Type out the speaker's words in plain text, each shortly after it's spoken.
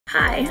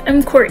Hi,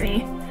 I'm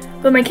Courtney,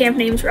 but my camp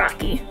name's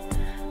Rocky.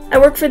 I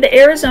work for the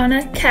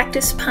Arizona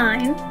Cactus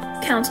Pine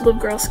Council of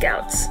Girl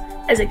Scouts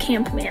as a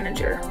camp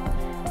manager.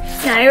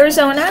 Now,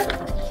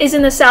 Arizona is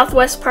in the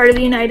southwest part of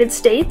the United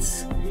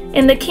States,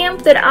 and the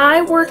camp that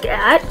I work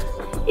at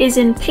is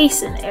in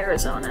Payson,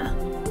 Arizona.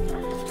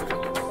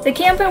 The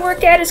camp I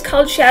work at is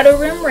called Shadow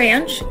Rim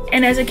Ranch,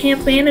 and as a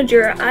camp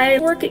manager, I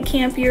work at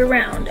camp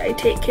year-round. I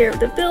take care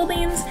of the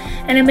buildings,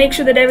 and I make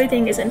sure that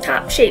everything is in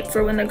top shape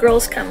for when the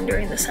girls come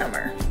during the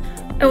summer.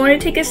 I want to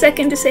take a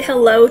second to say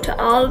hello to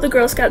all of the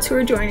Girl Scouts who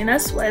are joining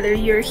us, whether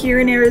you're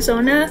here in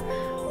Arizona,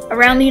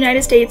 around the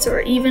United States, or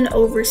even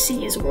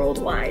overseas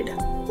worldwide.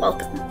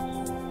 Welcome.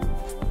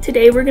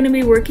 Today we're going to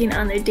be working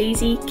on the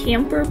Daisy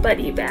Camper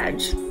Buddy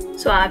Badge.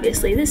 So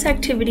obviously this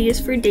activity is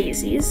for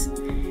Daisies,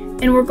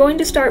 and we're going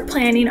to start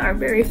planning our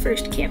very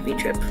first camping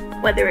trip,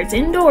 whether it's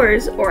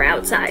indoors or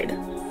outside.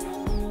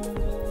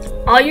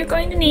 All you're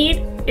going to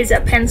need is a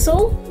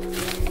pencil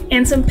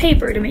and some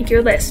paper to make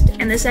your list,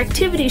 and this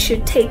activity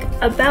should take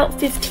about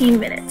 15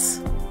 minutes.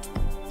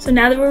 So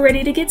now that we're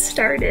ready to get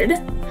started,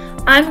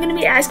 I'm going to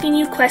be asking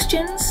you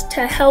questions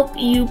to help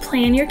you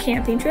plan your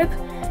camping trip,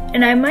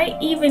 and I might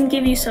even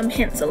give you some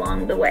hints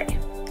along the way.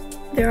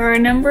 There are a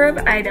number of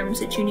items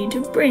that you need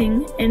to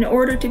bring in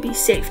order to be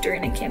safe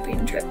during a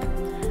camping trip.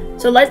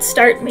 So let's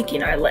start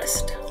making our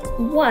list.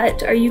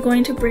 What are you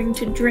going to bring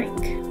to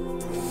drink?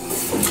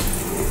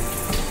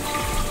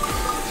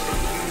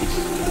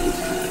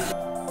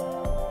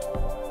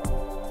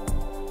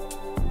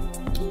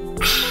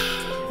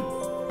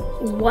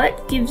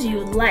 What gives you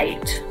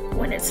light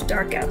when it's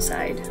dark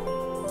outside?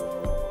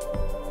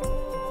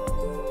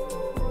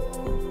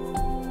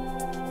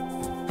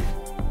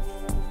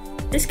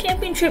 This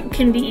camping trip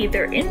can be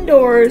either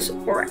indoors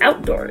or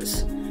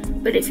outdoors,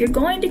 but if you're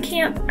going to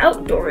camp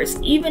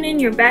outdoors, even in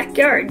your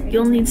backyard,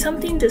 you'll need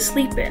something to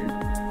sleep in.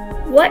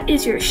 What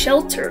is your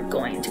shelter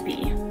going to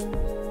be?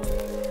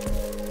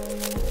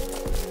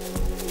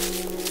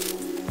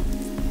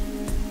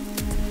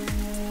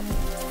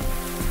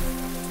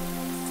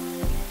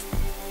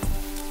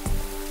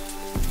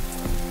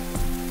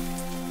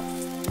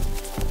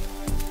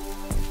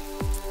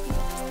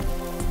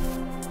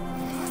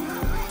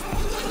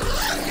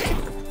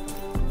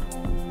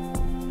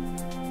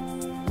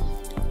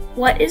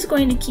 What is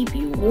going to keep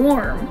you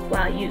warm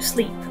while you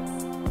sleep?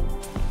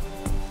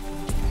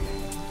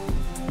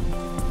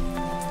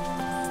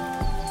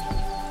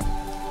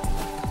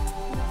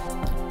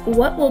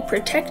 What will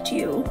protect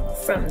you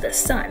from the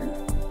sun?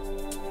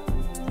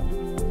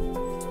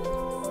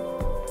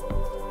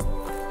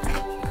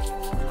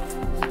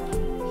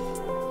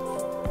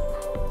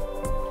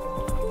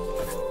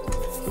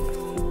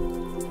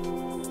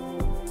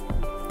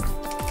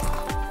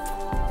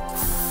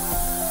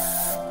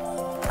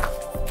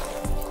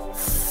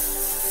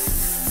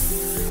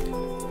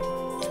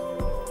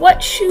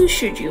 What shoes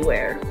should you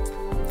wear?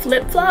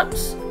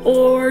 Flip-flops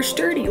or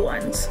sturdy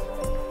ones?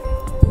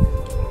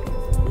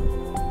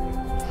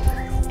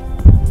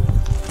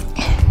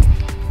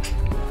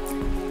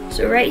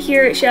 So right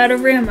here at Shadow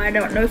Rim, I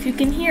don't know if you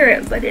can hear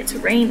it, but it's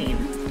raining.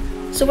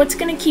 So what's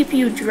going to keep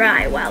you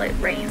dry while it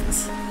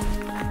rains?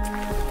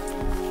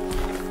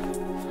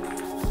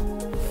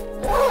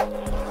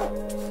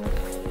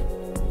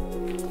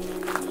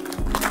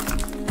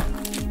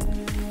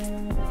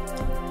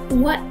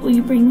 What will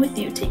you bring with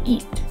you to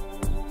eat?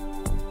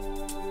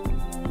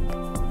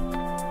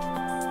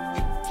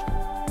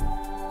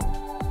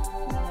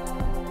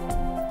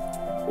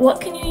 What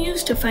can you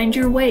use to find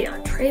your way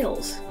on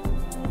trails?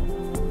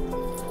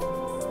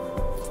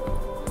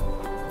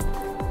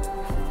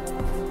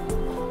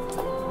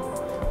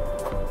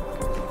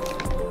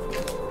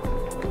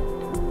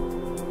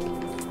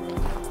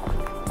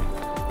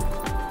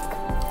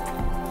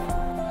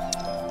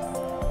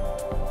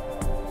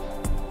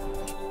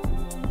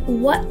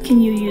 What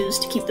can you use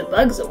to keep the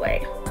bugs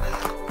away?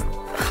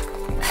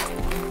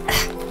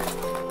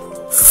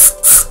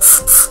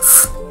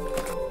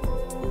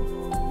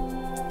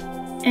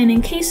 And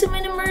in case of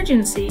an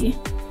emergency,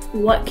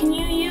 what can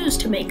you use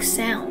to make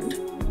sound?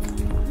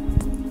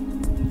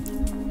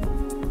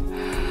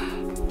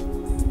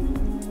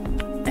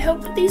 I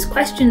hope that these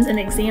questions and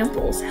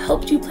examples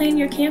helped you plan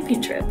your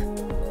camping trip.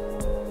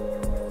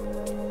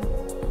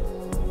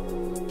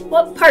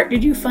 What part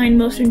did you find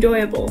most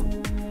enjoyable?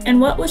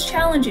 And what was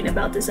challenging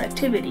about this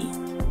activity?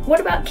 What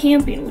about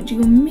camping would you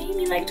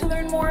maybe like to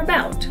learn more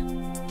about?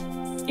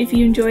 If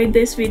you enjoyed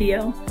this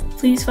video,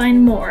 please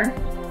find more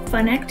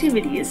fun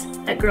activities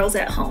at Girls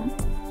at Home,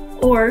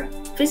 or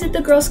visit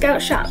the Girl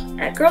Scout shop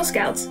at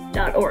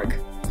girlscouts.org,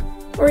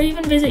 or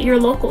even visit your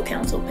local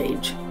council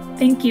page.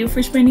 Thank you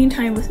for spending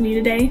time with me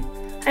today.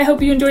 I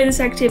hope you enjoy this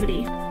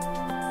activity.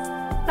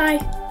 Bye!